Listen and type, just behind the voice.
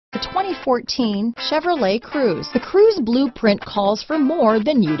The 2014 Chevrolet Cruze. The Cruze blueprint calls for more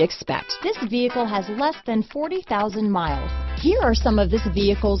than you'd expect. This vehicle has less than 40,000 miles. Here are some of this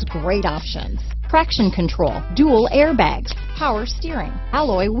vehicle's great options: traction control, dual airbags, power steering,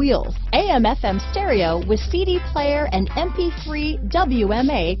 alloy wheels, AM/FM stereo with CD player and MP3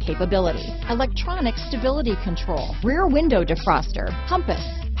 WMA capability, electronic stability control, rear window defroster, compass,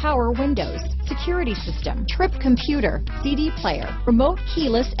 power windows, security system, trip computer, CD player, remote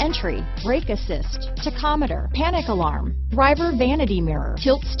keyless entry, brake assist, tachometer, panic alarm, driver vanity mirror,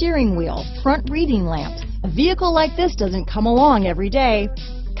 tilt steering wheel, front reading lamps. A vehicle like this doesn't come along every day.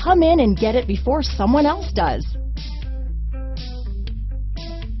 Come in and get it before someone else does.